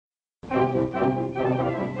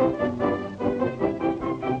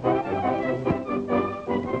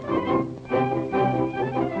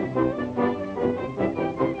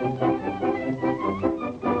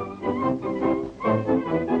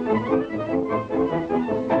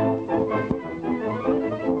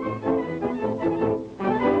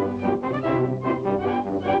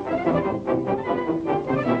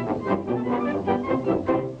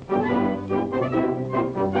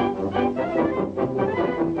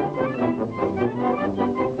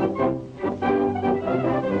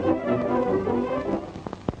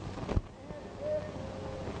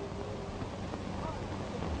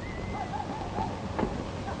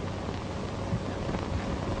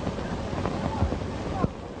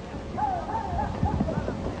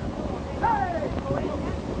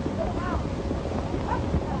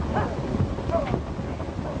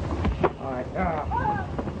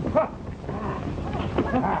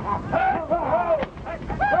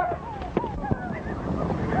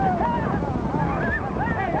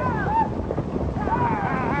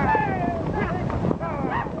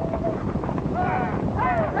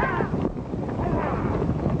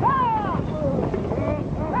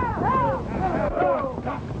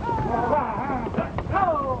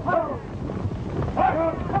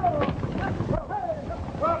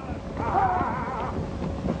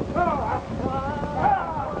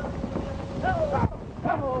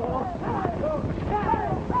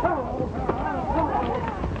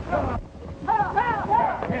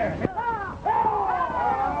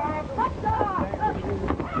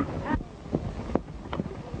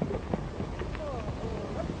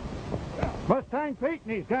Mustang Pete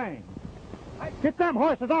and his gang. Get them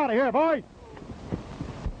horses out of here, boys.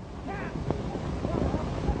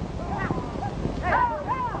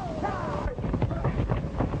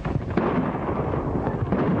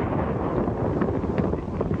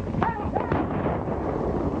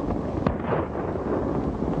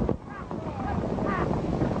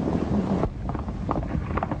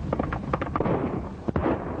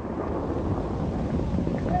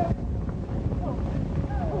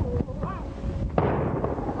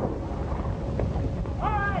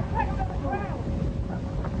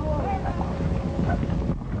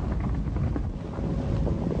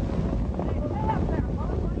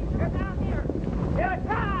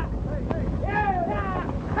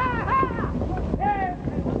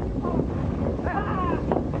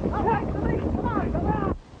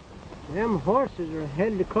 Them horses are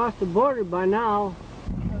headed across the border by now.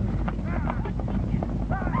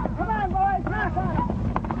 Come on, boys, knock on it.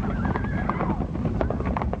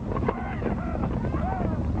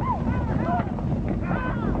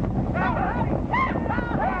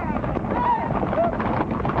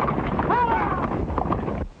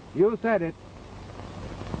 You said it.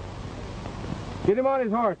 Get him on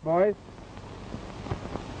his horse, boys.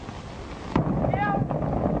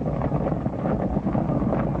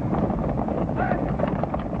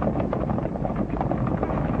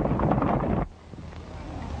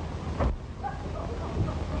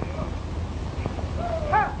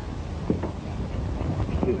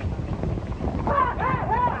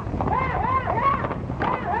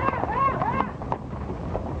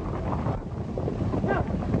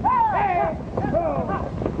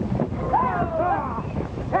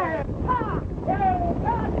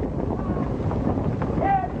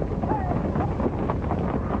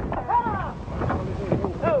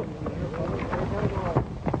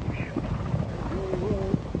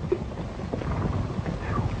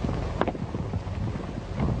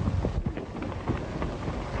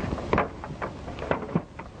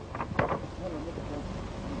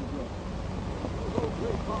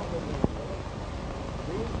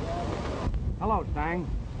 Hello, Stang.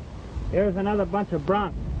 Here's another bunch of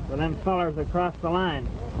broncs for them fellers across the line.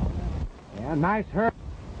 Yeah, nice herd.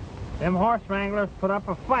 Them horse wranglers put up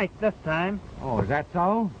a fight this time. Oh, is that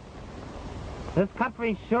so? This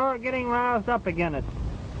country's sure getting roused up again us.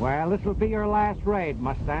 Well, this will be your last raid,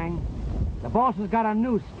 Mustang. The boss has got a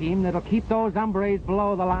new scheme that'll keep those hombres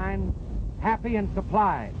below the line happy and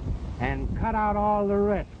supplied, and cut out all the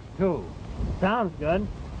risks, too. Sounds good.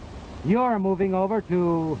 You're moving over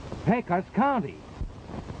to Pecos County.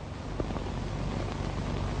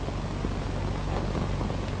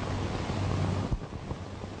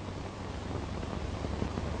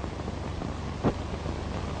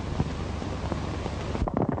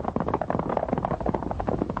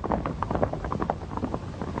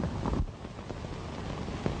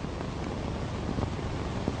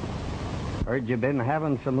 Heard you've been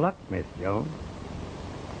having some luck, Miss Jones.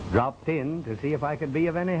 Dropped in to see if I could be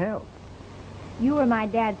of any help. You were my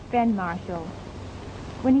dad's friend, Marshal.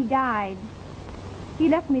 When he died, he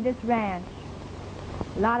left me this ranch.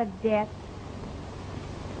 A lot of debts,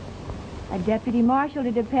 A deputy marshal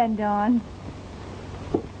to depend on.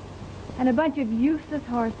 And a bunch of useless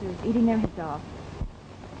horses eating their heads off.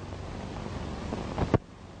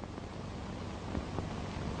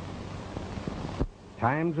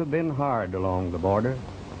 Times have been hard along the border.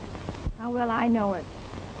 How well I know it.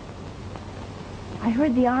 I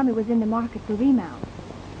heard the Army was in the market for remounts.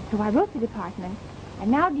 So I wrote the department. And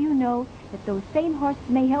now do you know that those same horses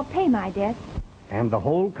may help pay my debt? And the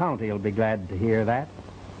whole county will be glad to hear that.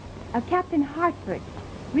 Captain Hartford,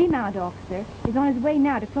 remount officer, is on his way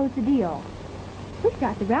now to close the deal. We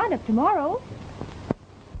start the roundup tomorrow.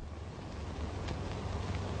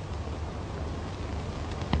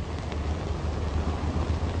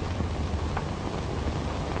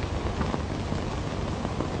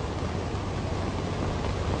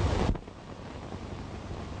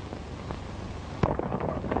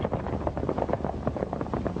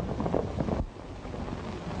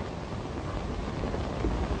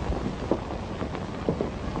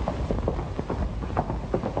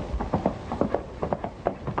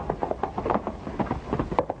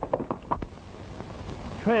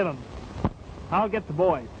 Trail 'em. I'll get the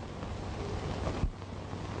boys.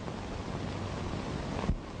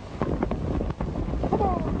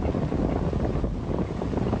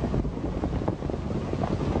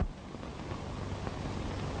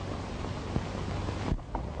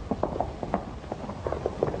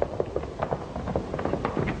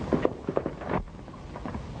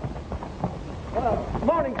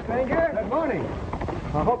 Morning, stranger. Good morning.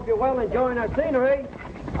 I hope you're well enjoying our scenery.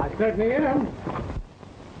 I certainly am.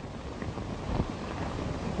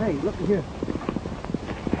 Hey, look here.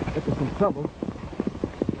 This is some trouble.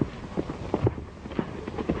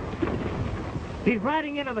 He's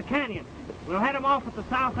riding into the canyon. We'll head him off at the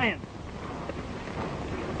south end.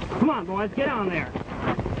 Come on, boys, get on there.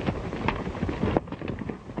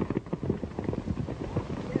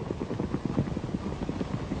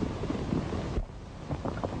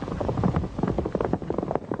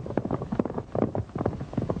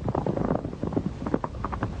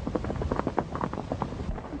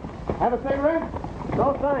 Have a cigarette?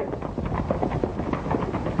 No, thanks.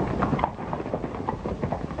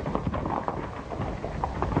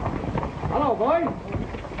 Hello, boys.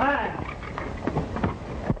 Hi.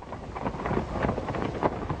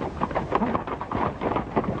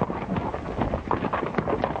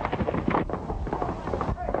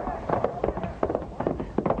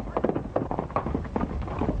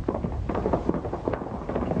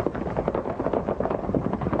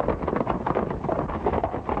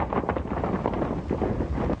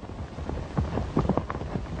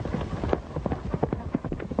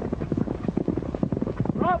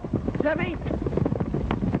 Jimmy?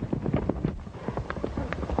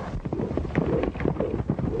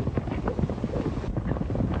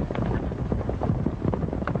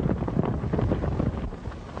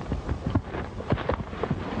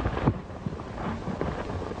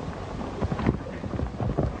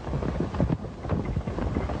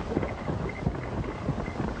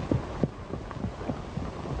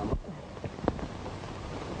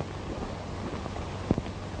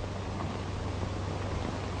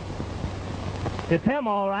 It's him,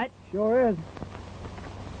 all right. Sure is.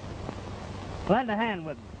 Lend a hand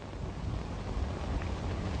with him.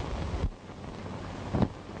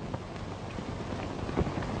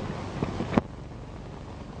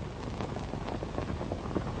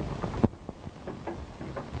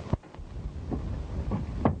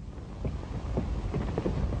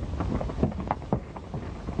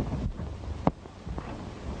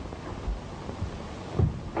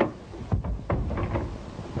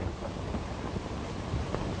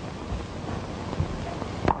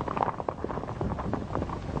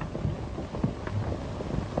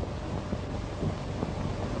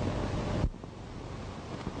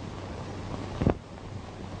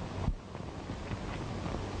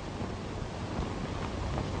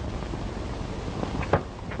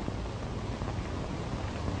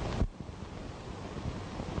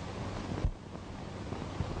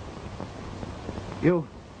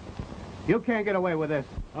 You can't get away with this.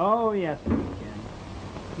 Oh, yes, we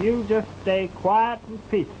can. You just stay quiet and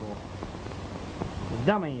peaceful. The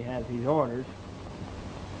dummy has his orders.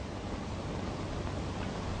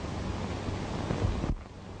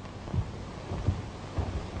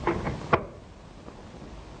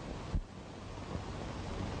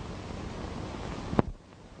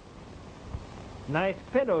 Nice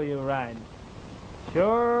fiddle you ride.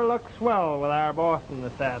 Sure looks swell with our boss in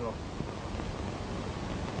the saddle.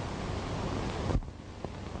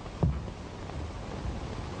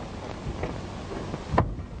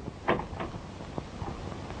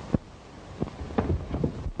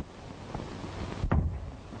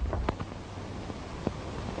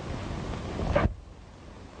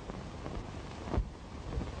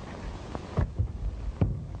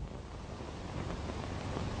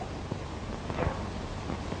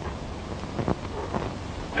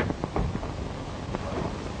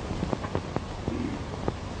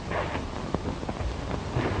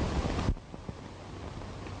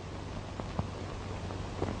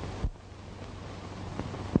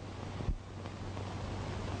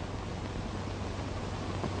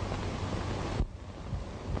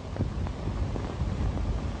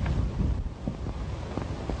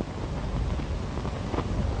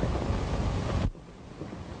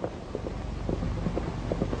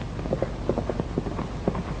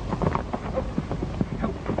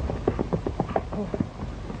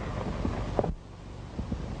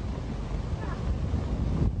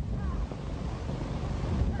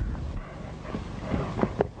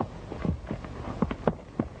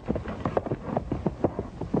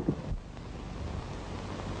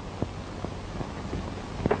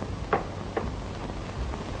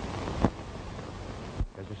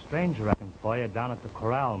 stranger reckon for you down at the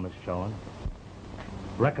corral, Miss Joan.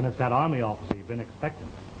 Reckon it's that Army officer you've been expecting.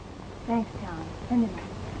 Thanks, Tom. Send him out.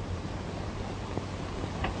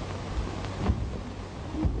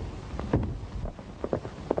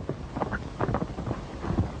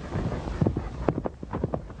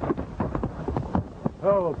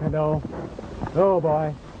 Oh, Pinot. Oh,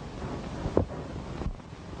 boy.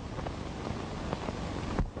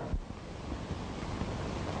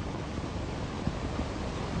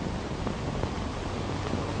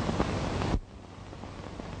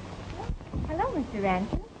 Hello, Mr.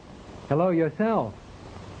 Rankin. Hello yourself,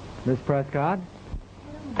 Miss Prescott.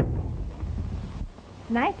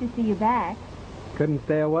 Nice to see you back. Couldn't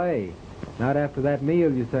stay away. Not after that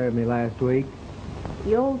meal you served me last week.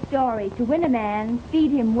 The old story, to win a man,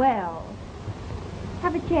 feed him well.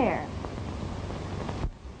 Have a chair.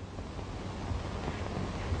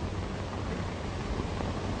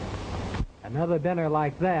 Another dinner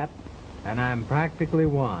like that, and I'm practically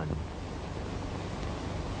won.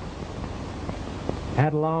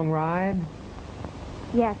 Had a long ride?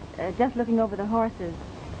 Yes, just looking over the horses.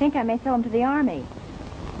 Think I may sell them to the Army.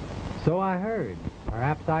 So I heard.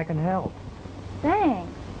 Perhaps I can help.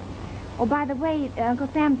 Thanks. Oh, by the way, Uncle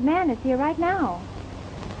Sam's man is here right now.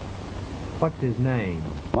 What's his name?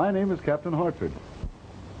 My name is Captain Hartford.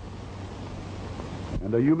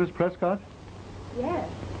 And are you Miss Prescott? Yes.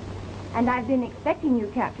 And I've been expecting you,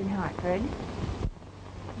 Captain Hartford.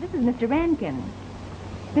 This is Mr. Rankin.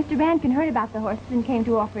 Mr. Rankin heard about the horses and came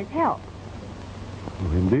to offer his help.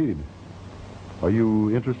 Oh, indeed. Are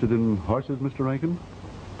you interested in horses, Mr. Rankin?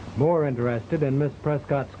 More interested in Miss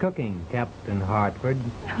Prescott's cooking, Captain Hartford.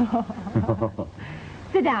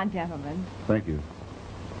 Sit down, gentlemen. Thank you.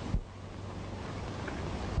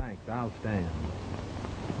 Thanks, I'll stand.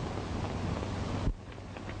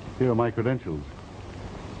 Here are my credentials.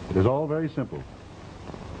 It is all very simple.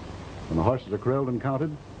 When the horses are corralled and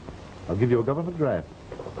counted, I'll give you a government draft.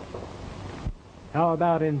 How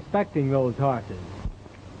about inspecting those horses?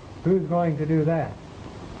 Who's going to do that?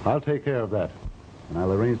 I'll take care of that. And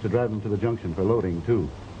I'll arrange to drive them to the junction for loading, too.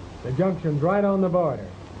 The junction's right on the border.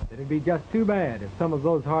 It'd be just too bad if some of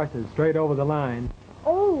those horses strayed over the line.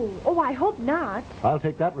 Oh, I hope not. I'll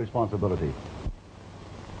take that responsibility.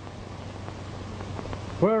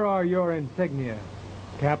 Where are your insignia,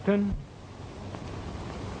 Captain?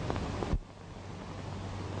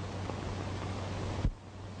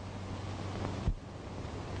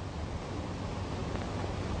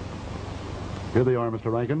 Here they are, Mr.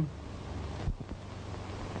 Rankin.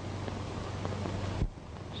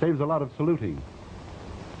 Saves a lot of saluting.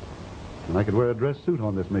 And I could wear a dress suit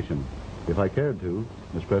on this mission, if I cared to,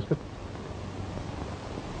 Miss Prescott.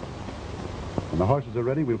 When the horses are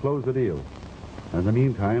ready, we'll close the deal. And in the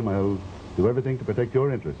meantime, I'll do everything to protect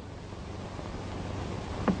your interests.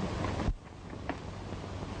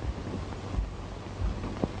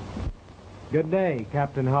 Good day,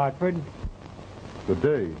 Captain Hartford. Good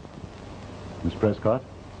day, Miss Prescott.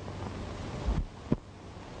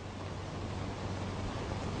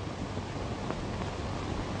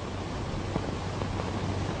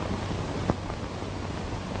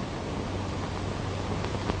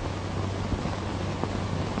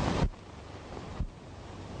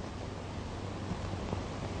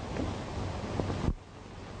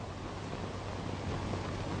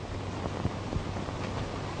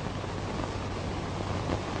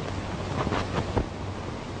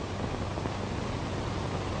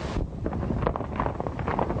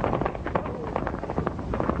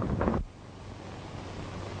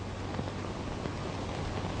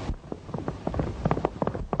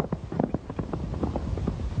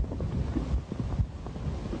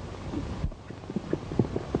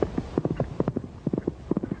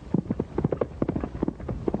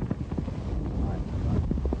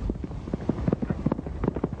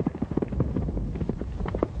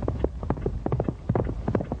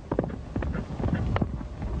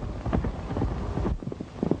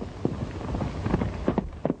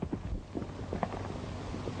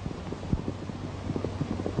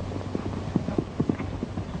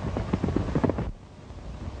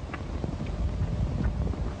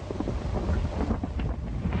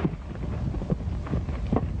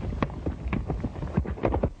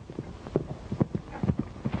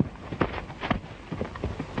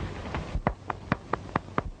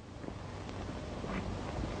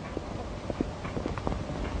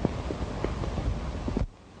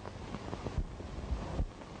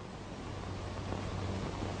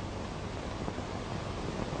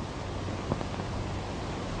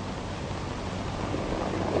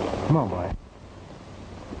 Come on, boy.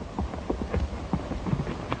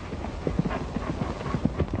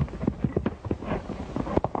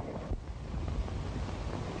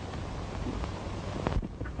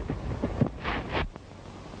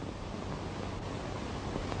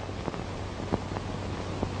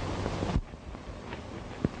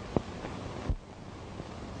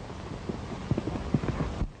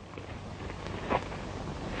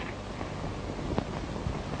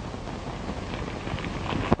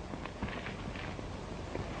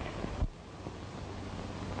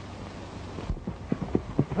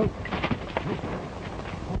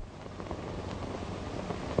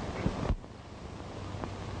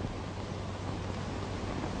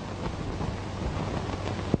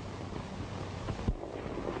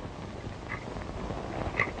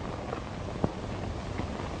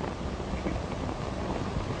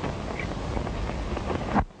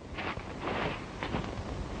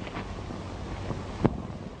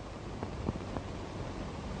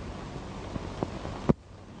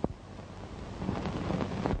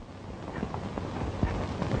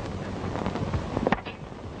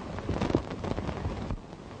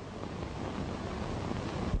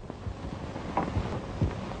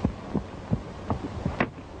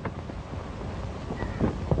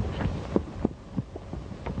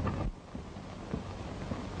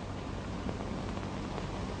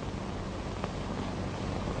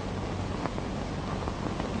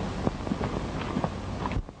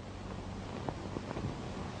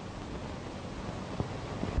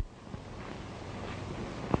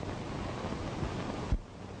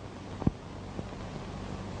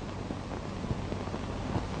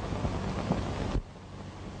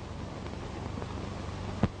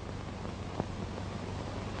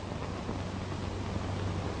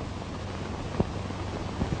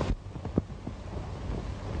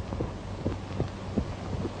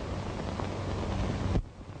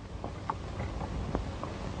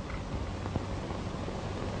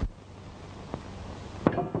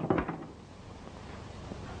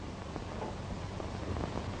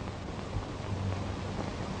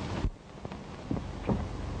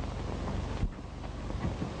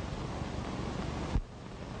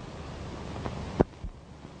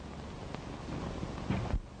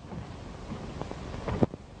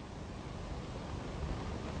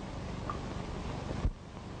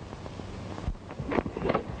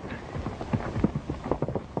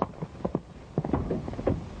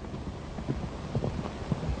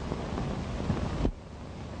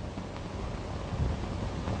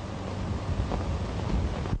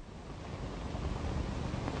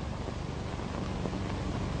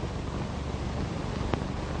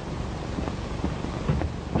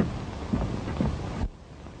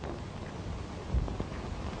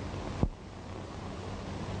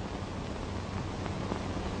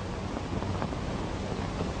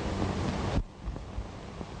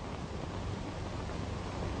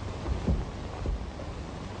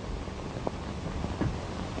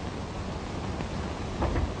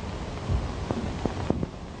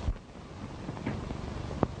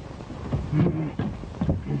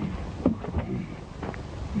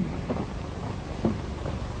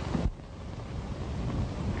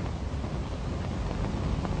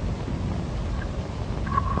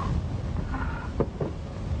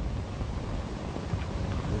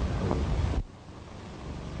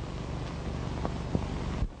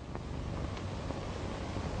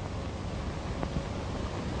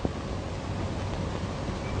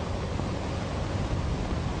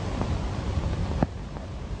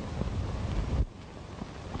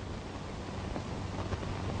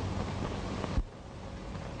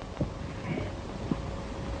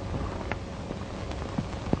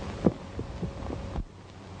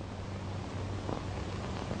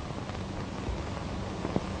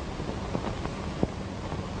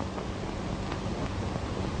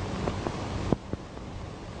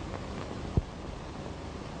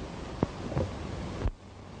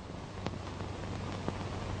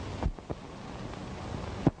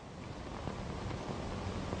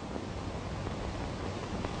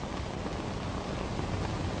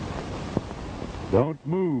 Don't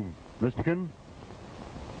move, Michigan.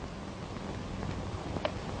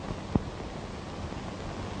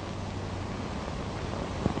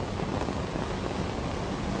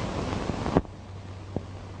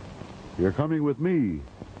 You're coming with me.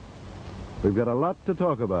 We've got a lot to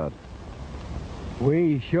talk about.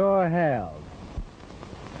 We sure have.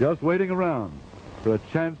 Just waiting around for a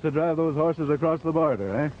chance to drive those horses across the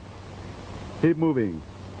border, eh? Keep moving.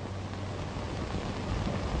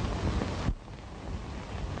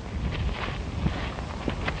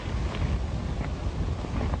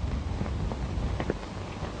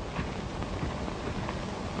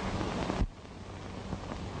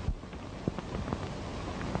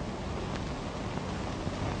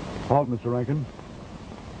 Halt, Mr. Rankin.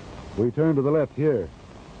 We turn to the left here.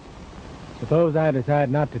 Suppose I decide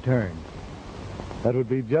not to turn. That would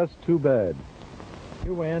be just too bad.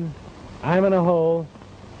 You win. I'm in a hole.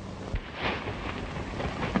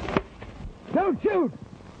 Don't shoot!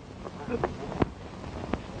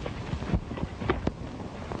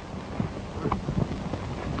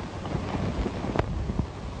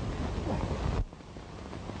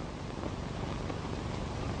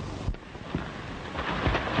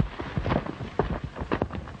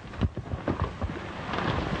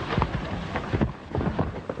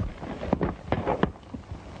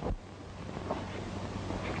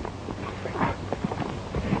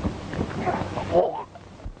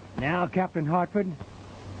 Now, Captain Hartford,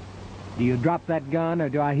 do you drop that gun or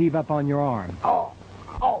do I heave up on your arm?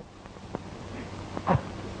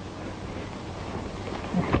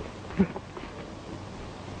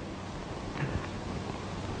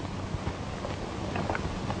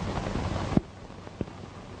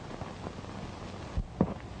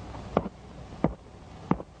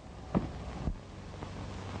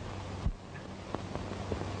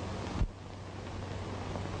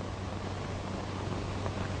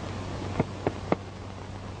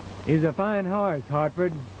 He's a fine horse,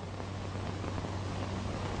 Hartford.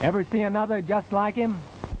 Ever see another just like him?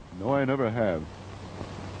 No, I never have.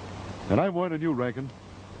 And I'm warning you, Rankin.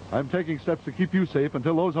 I'm taking steps to keep you safe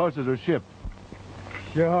until those horses are shipped.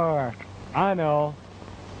 Sure, I know.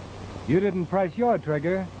 You didn't press your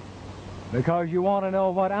trigger because you want to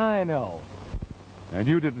know what I know. And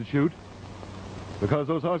you didn't shoot because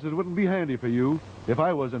those horses wouldn't be handy for you if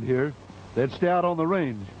I wasn't here. They'd stay out on the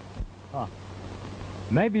range. Huh.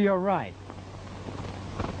 Maybe you're right.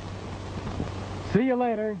 See you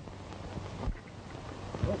later.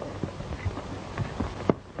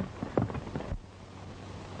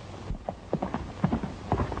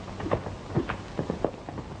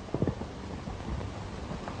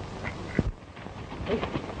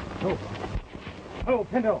 Oh,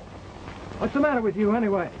 Pinto. What's the matter with you,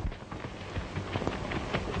 anyway?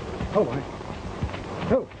 Oh,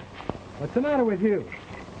 what's the matter with you?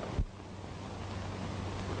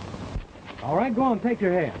 All right, go on, take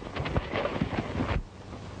your hand.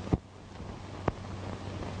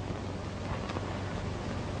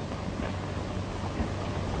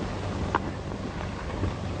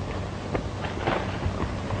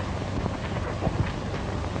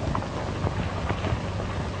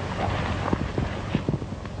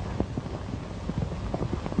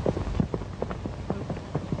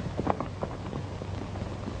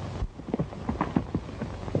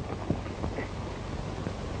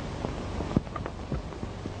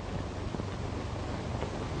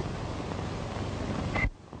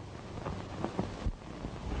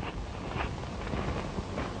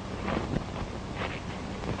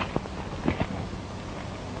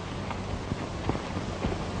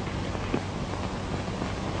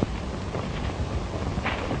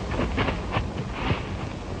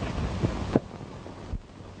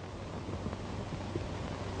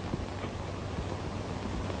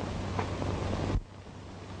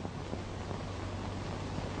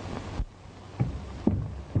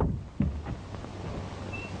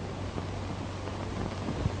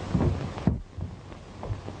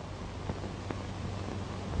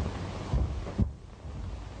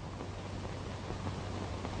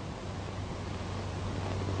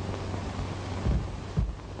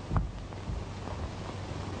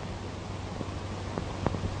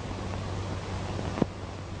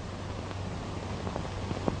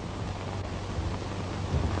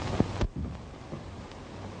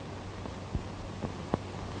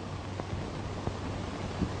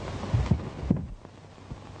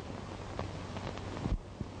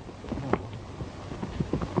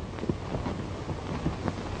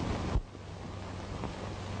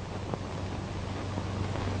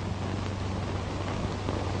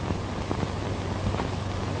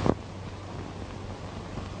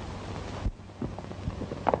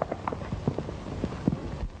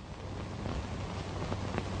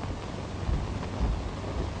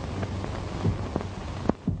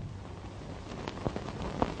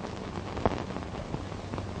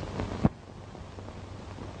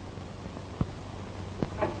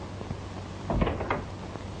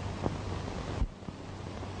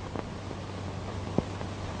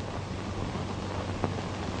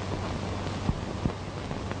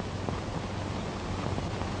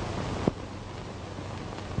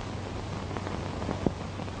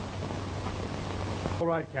 All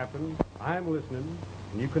right, Captain. I'm listening,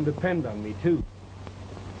 and you can depend on me, too.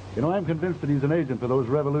 You know, I'm convinced that he's an agent for those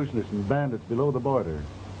revolutionists and bandits below the border.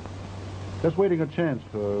 Just waiting a chance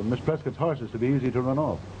for Miss Prescott's horses to be easy to run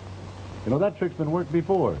off. You know, that trick's been worked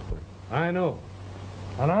before. I know.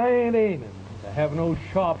 And I ain't aiming to have no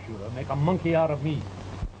sharpshooter make a monkey out of me.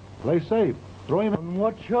 Play safe. Throw him in. On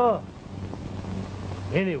what charge?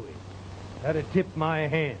 Anyway, that'd tip my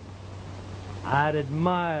hand. I'd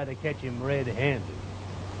admire to catch him red-handed.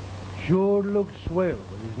 Sure looks swell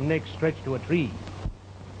with his neck stretched to a tree.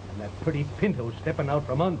 And that pretty pinto stepping out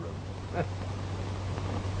from under him.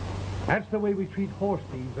 That's the way we treat horse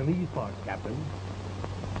thieves in these parts, Captain.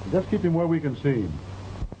 Just keep him where we can see him.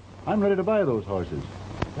 I'm ready to buy those horses.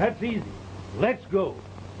 That's easy. Let's go.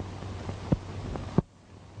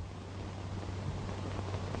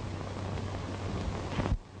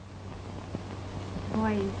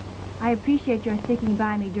 Boys, I appreciate your sticking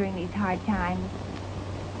by me during these hard times.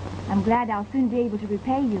 I'm glad I'll soon be able to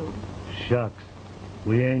repay you. Shucks.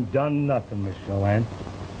 We ain't done nothing, Miss Joanne.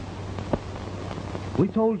 We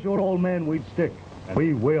told your old man we'd stick, and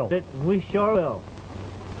we will. We sure will.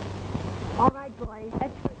 All right, boys.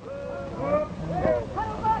 Let's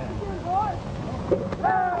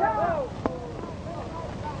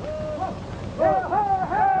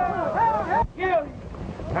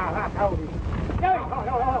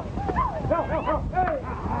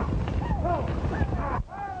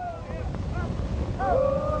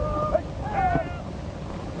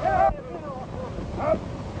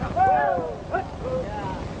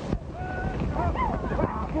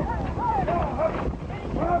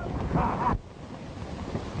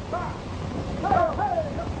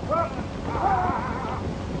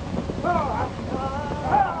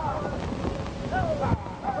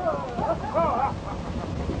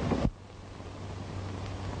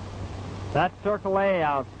That Circle A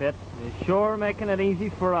outfit is sure making it easy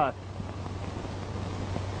for us.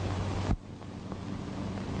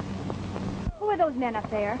 Who are those men up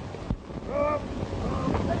there?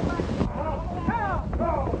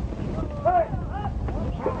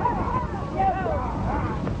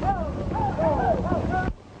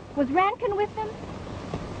 Was Rankin with them?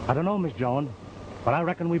 I don't know, Miss Joan, but I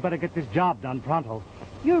reckon we better get this job done pronto.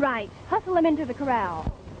 You're right. Hustle them into the corral.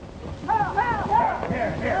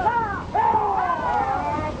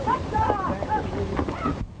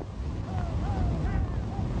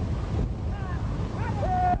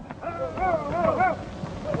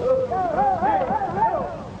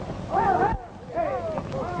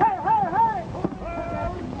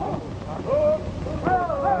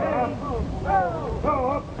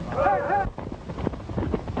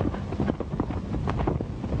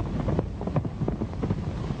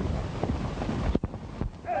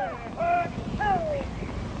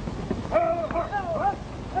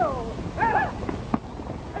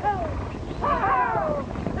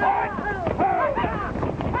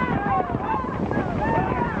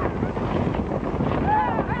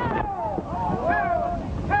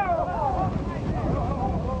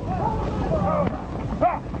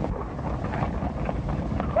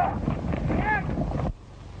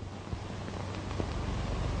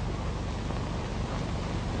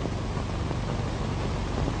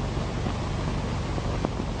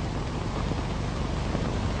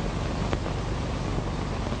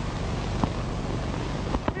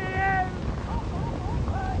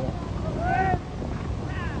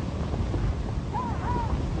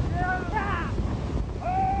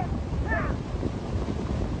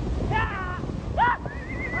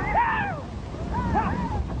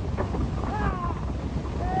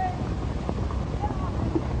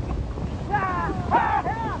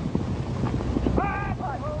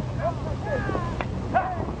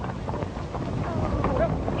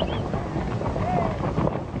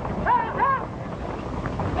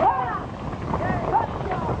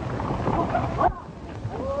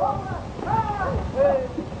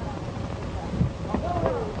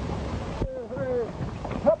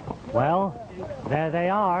 Well, there they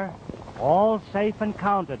are. All safe and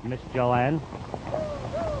counted, Miss Joanne.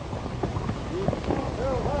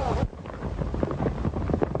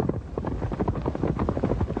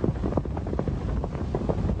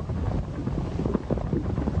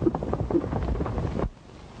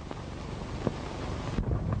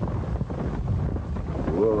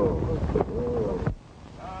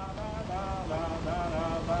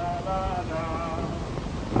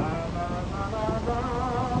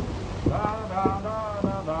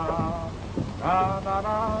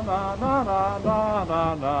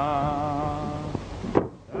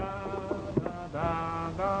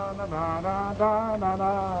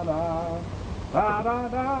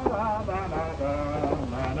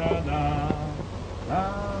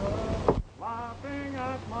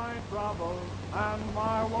 and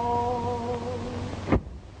my woes.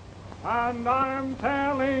 And I'm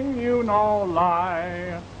telling you no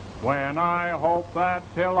lie when I hope that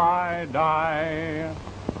till I die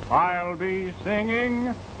I'll be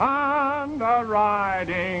singing and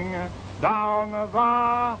riding down the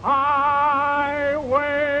highway.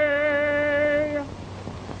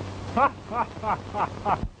 Ha ha ha ha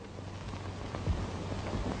ha.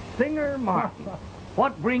 Singer Martin,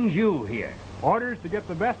 what brings you here? Orders to get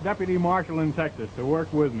the best deputy marshal in Texas to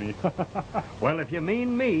work with me. Well, if you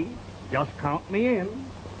mean me, just count me in.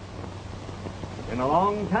 It's been a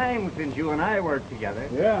long time since you and I worked together.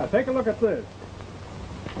 Yeah, take a look at this.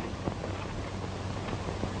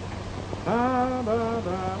 Da, da, da,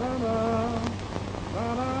 da, da.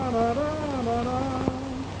 Da, da, da, da, da, da.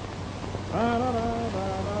 Da, da, da, da,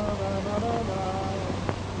 da, da, da, da.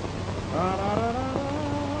 Da, da, da, da, da.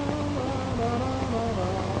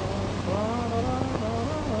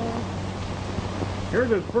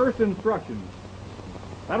 Here's his first instructions.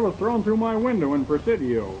 That was thrown through my window in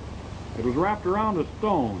Presidio. It was wrapped around a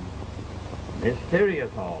stone.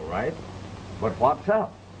 Mysterious, all right. But what's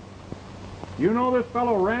up? You know this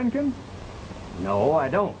fellow Rankin? No, I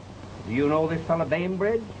don't. Do you know this fellow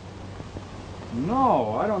Bainbridge?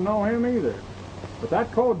 No, I don't know him either. But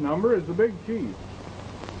that code number is the big chief.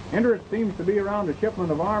 Interest seems to be around a shipment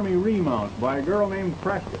of Army remounts by a girl named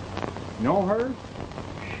Prescott. Know her?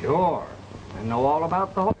 Sure. I know all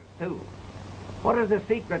about the horses, too. What is the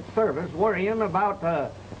Secret Service worrying about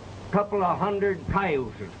a couple of hundred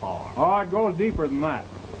cayuses for? Oh, it goes deeper than that.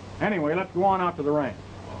 Anyway, let's go on out to the ranch.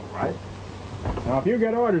 All right. Now, if you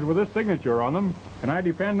get orders with this signature on them, can I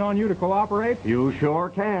depend on you to cooperate? You sure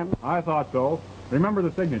can. I thought so. Remember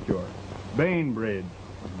the signature. Bainbridge.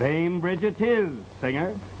 Bainbridge it is,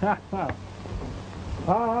 Singer. Ha ha.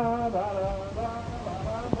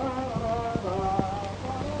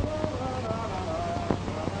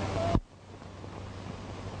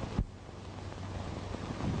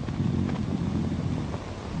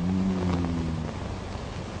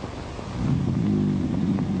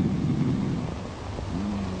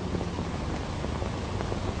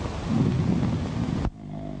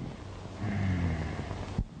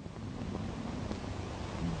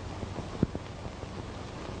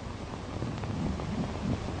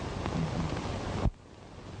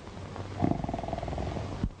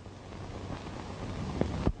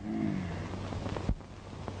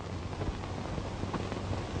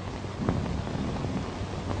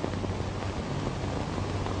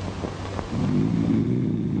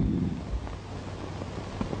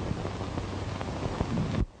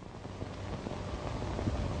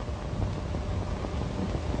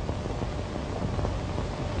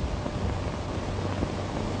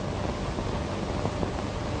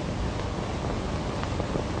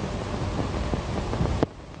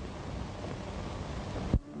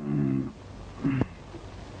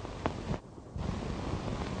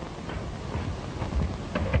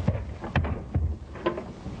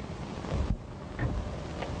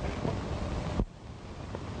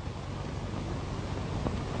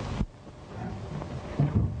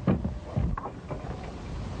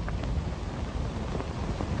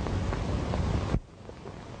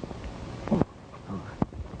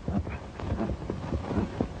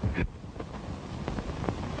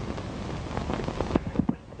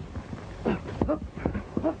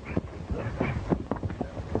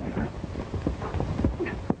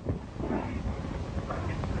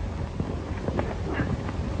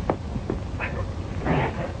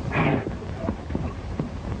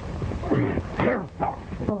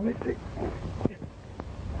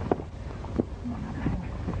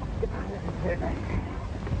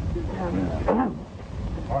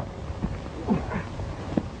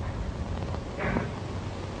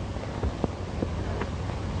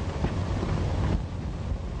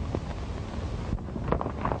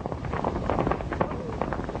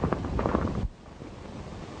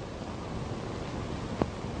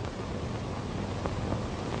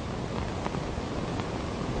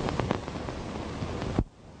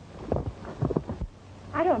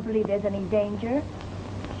 I don't believe there's any danger.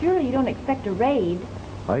 Surely you don't expect a raid.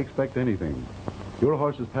 I expect anything. Your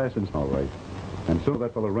horse is passing all right. And soon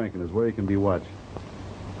that fellow Rankin is where he can be watched.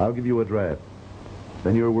 I'll give you a draft.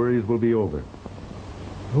 Then your worries will be over.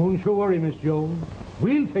 Don't you worry, Miss Jones.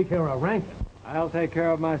 We'll take care of Rankin. I'll take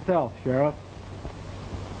care of myself, Sheriff.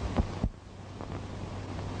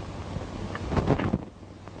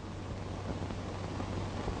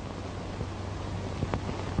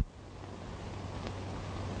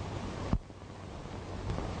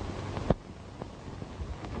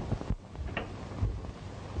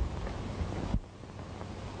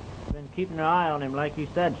 Been keeping an eye on him like you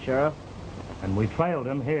said, Sheriff. And and we trailed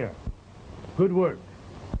him here. Good work.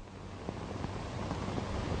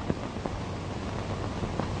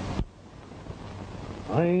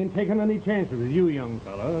 I ain't taking any chances with you, young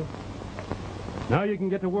fella. Now you can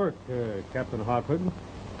get to work, Captain Hartford.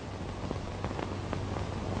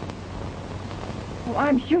 Oh,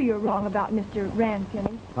 I'm sure you're wrong about Mr.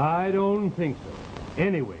 Rankin. I don't think so.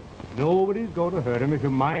 Anyway, nobody's going to hurt him if he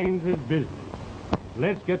minds his business.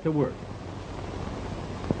 Let's get to work.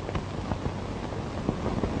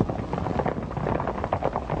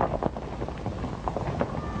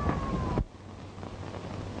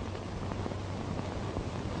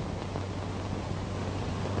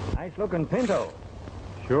 Nice-looking pinto.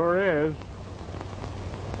 Sure is.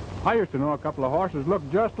 I used to know a couple of horses looked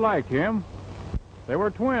just like him. They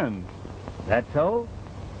were twins. That so?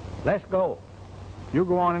 Let's go. You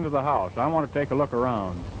go on into the house. I want to take a look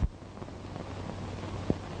around.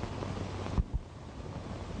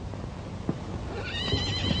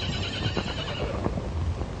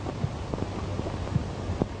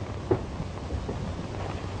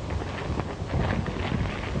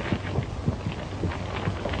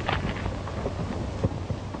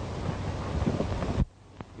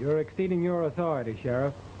 You're exceeding your authority,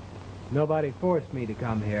 Sheriff. Nobody forced me to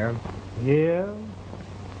come here. Yeah?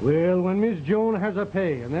 Well, when Miss Joan has a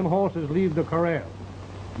pay and them horses leave the corral,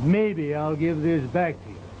 maybe I'll give this back to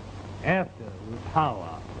you after we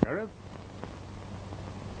powwow. Sheriff?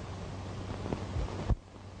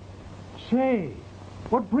 Say,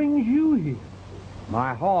 what brings you here?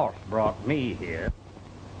 My horse brought me here.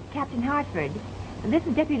 Captain Hartford, this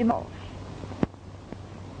is Deputy Walsh.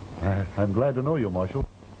 I'm glad to know you, Marshal.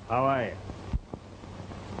 How are you?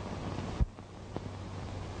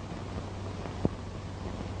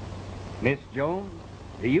 Miss Jones,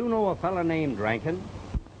 do you know a fella named Rankin?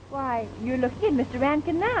 Why, you're looking at Mr.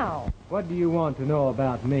 Rankin now. What do you want to know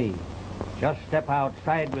about me? Just step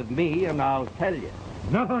outside with me and I'll tell you.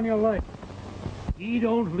 Not on your life. He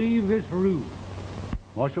don't leave this room.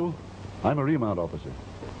 Marshal, I'm a remount officer,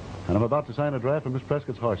 and I'm about to sign a draft for Miss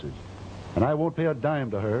Prescott's horses. And I won't pay a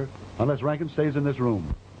dime to her unless Rankin stays in this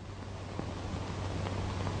room.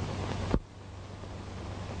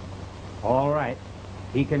 All right,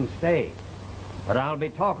 he can stay. But I'll be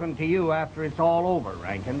talking to you after it's all over,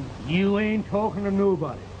 Rankin. You ain't talking to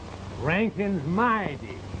nobody. Rankin's my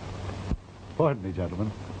deal. Pardon me,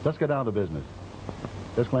 gentlemen. Let's get down to business.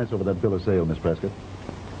 Just glance over that bill of sale, Miss Prescott.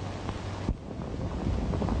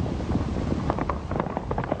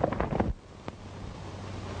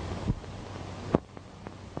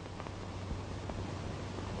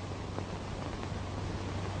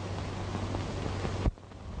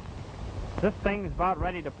 This thing's about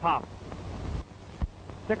ready to pop.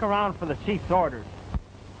 Stick around for the chief's orders.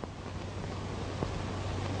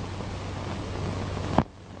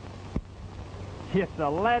 It's a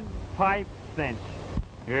lead pipe cinch.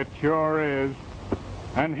 It sure is.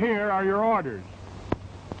 And here are your orders.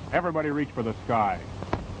 Everybody reach for the sky.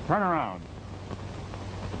 Turn around.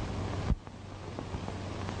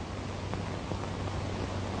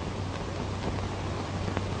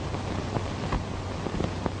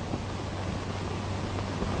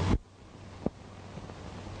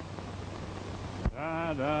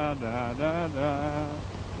 Da da da da da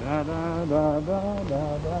da da da da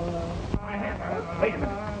da da. Wait a minute.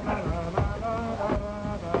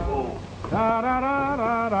 Da da da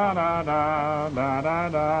da da da da da da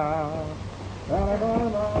da. Da da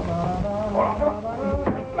da da da da.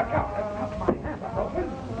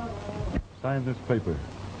 Sign this paper.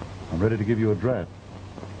 I'm ready to give you a draft.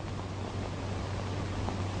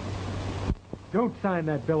 Don't sign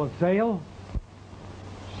that bill of sale.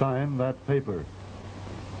 Sign that paper.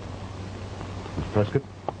 Miss Prescott?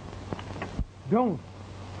 Don't.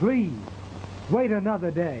 Please. Wait another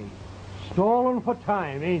day. Stalling for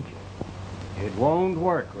time, ain't you? It won't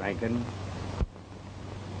work, Rankin.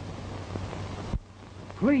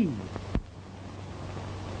 Please.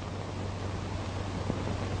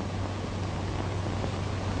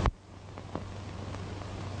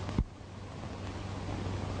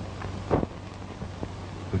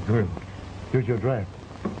 Good girl. Here's your draft.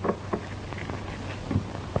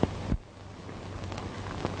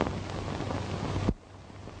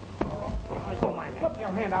 Put your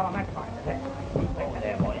hand out on that side.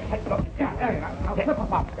 There, boy. There, now slip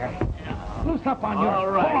up there. Loose up on your... All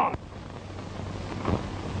right. Come on.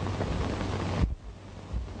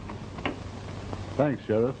 Thanks,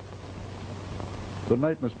 Sheriff. Good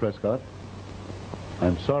night, Miss Prescott.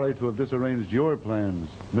 I'm sorry to have disarranged your plans,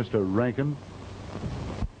 Mr. Rankin.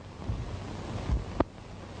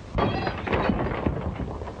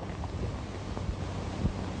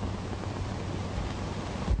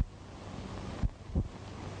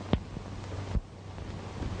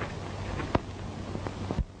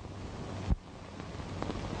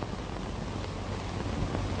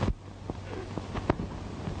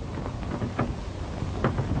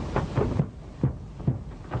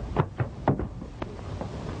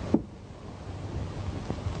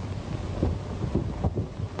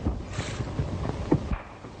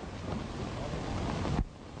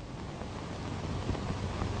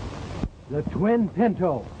 The twin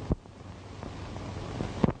pinto.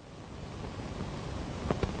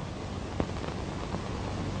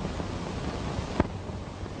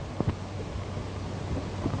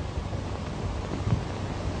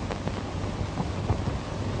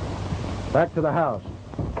 Back to the house.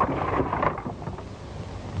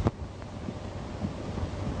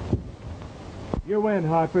 You win,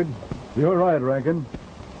 Hartford. You're right, Rankin.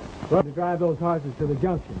 We're to drive those horses to the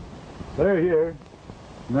junction. They're here.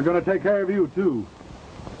 And they're going to take care of you, too.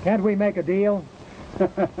 Can't we make a deal?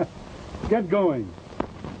 Get going.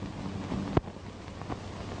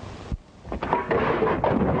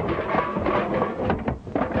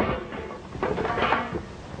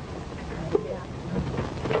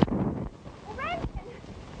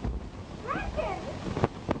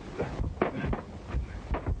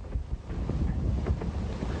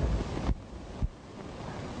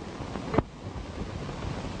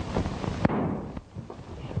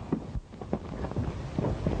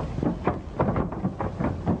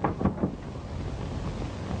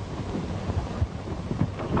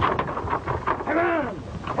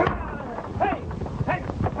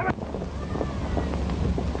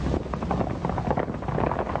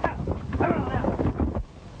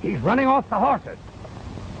 He's running off the horses.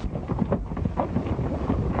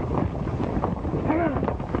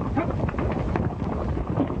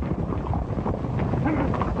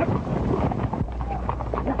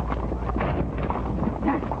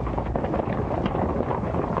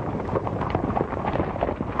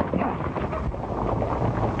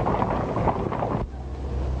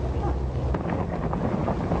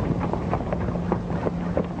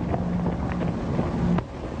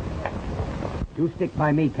 You stick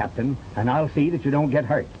by me, Captain, and I'll see that you don't get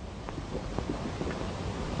hurt.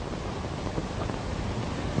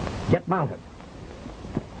 Get mounted.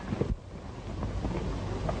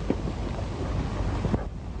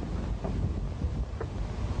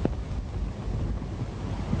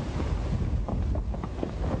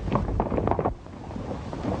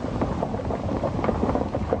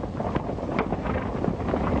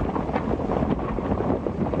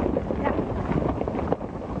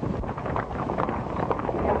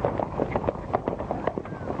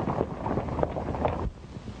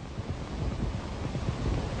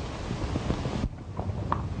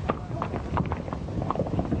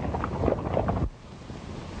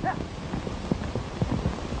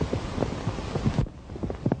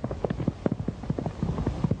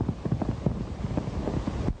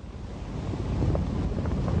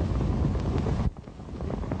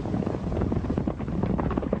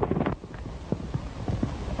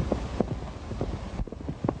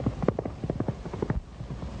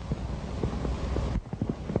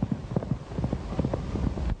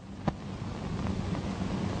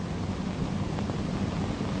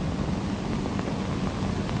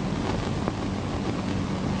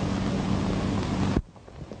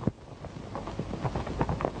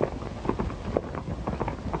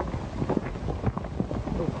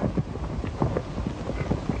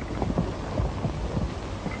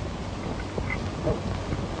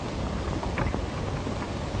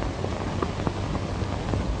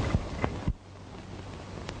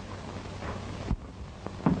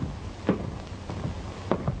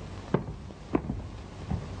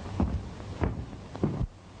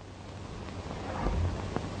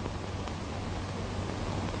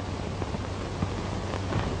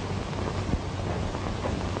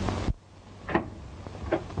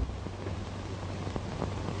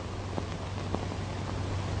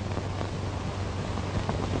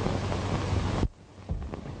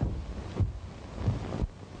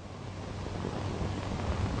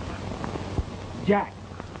 Jack.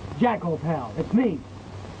 Jack, old pal. It's me.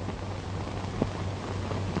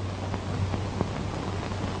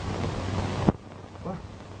 What?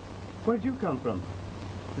 Where'd you come from?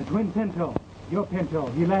 The twin pinto. Your pinto.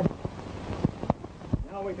 He led...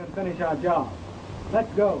 Now we can finish our job.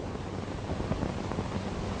 Let's go.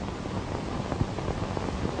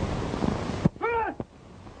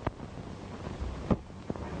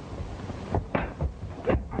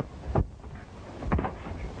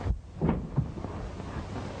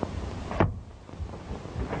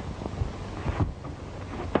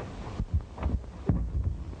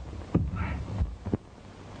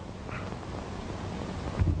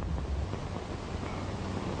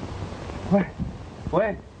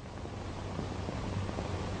 What?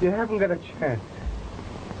 You haven't got a chance.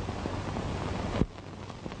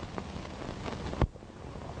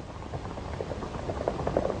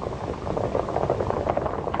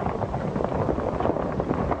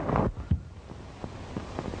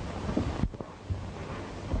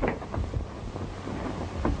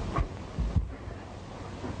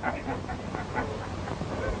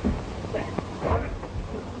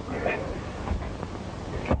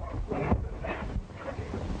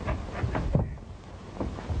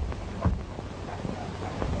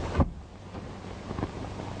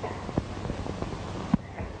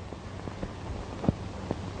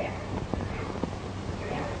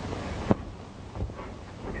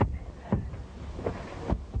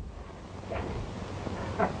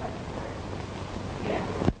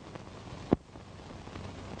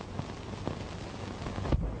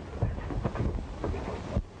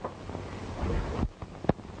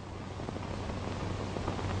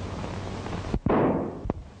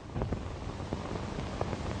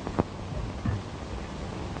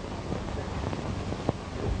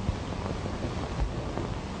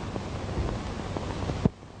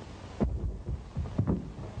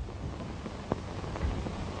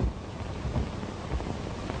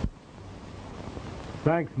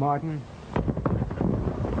 Thanks, Martin.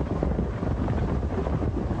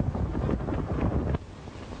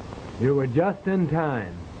 You were just in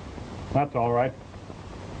time. That's all right.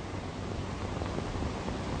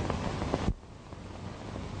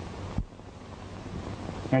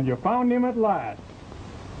 And you found him at last.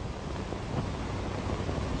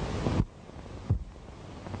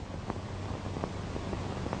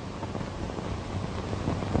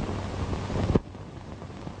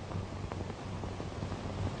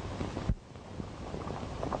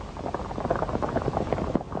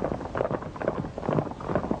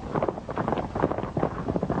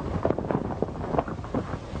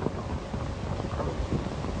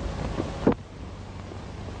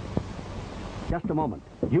 Just a moment.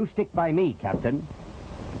 You stick by me, Captain.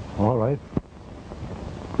 All right.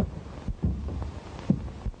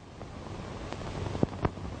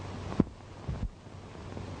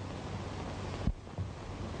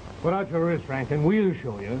 Put out your wrist, Rankin. We'll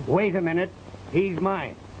show you. Wait a minute. He's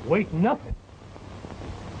mine. Wait, nothing.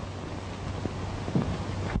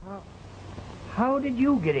 How did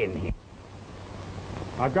you get in here?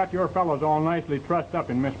 I've got your fellows all nicely trussed up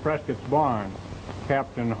in Miss Prescott's barn,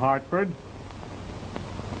 Captain Hartford.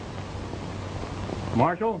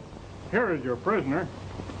 Marshal, here is your prisoner.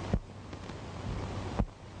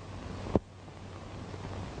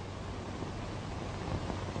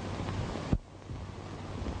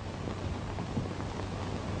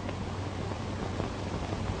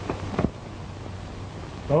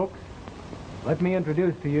 Folks, let me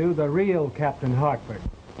introduce to you the real Captain Hartford.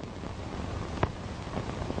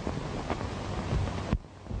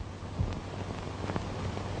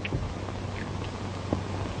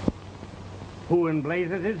 Who in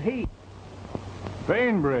blazes is he?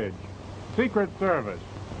 Bainbridge, Secret Service.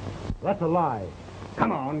 That's a lie.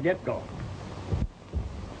 Come on, get going.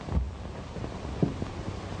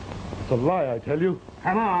 It's a lie, I tell you.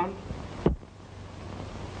 Come on.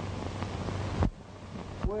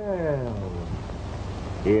 Well,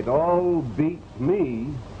 it all beats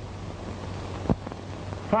me.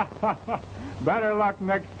 Better luck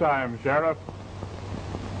next time, Sheriff.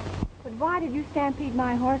 But why did you stampede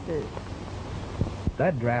my horses?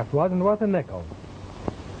 That draft wasn't worth a nickel.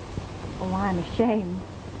 Oh, I'm ashamed.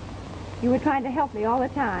 You were trying to help me all the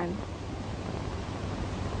time.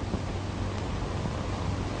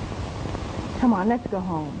 Come on, let's go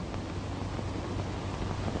home.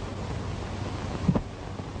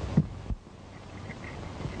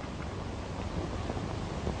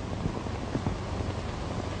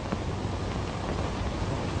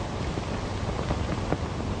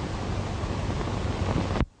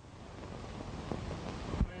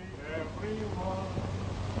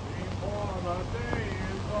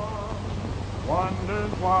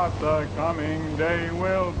 Wonders what the coming day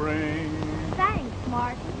will bring. Thanks,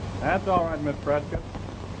 Martin. That's all right, Miss Prescott.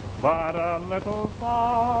 But a little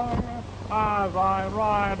far as I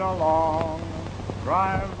ride along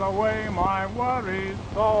drives away my worries,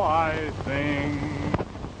 so I sing.